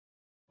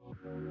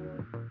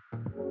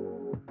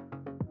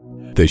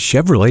The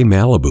Chevrolet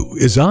Malibu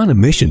is on a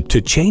mission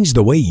to change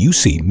the way you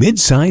see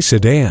mid-size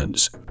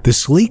sedans. The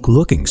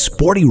sleek-looking,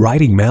 sporty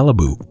riding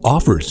Malibu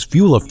offers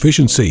fuel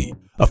efficiency,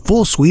 a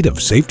full suite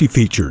of safety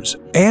features,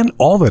 and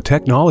all the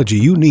technology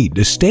you need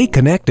to stay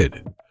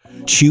connected.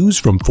 Choose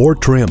from 4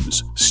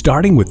 trims,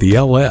 starting with the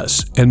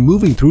LS and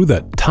moving through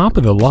the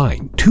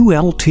top-of-the-line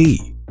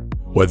 2LT.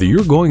 Whether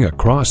you're going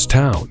across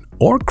town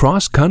or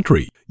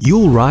cross-country,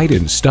 you'll ride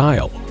in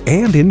style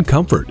and in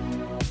comfort.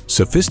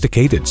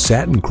 Sophisticated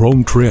satin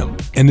chrome trim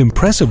and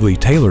impressively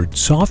tailored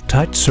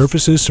soft-touch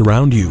surfaces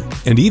surround you,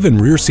 and even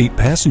rear seat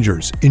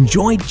passengers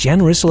enjoy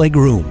generous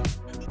legroom.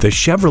 The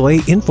Chevrolet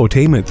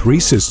Infotainment 3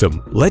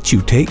 system lets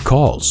you take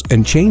calls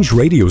and change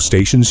radio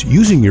stations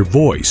using your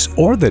voice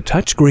or the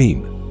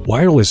touchscreen.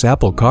 Wireless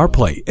Apple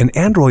CarPlay and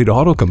Android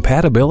Auto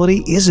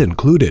compatibility is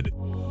included.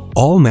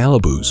 All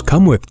Malibus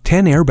come with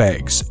 10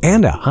 airbags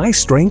and a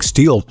high-strength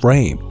steel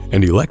frame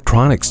and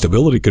electronic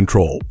stability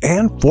control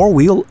and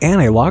 4-wheel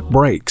anti-lock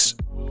brakes.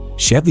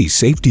 Chevy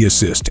Safety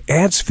Assist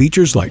adds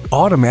features like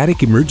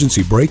automatic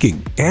emergency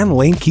braking and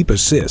lane keep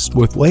assist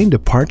with lane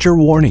departure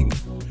warning.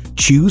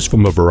 Choose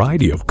from a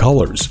variety of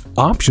colors,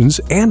 options,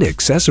 and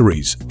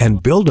accessories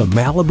and build a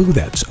Malibu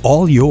that's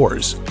all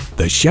yours.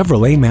 The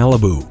Chevrolet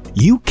Malibu.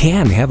 You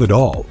can have it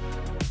all.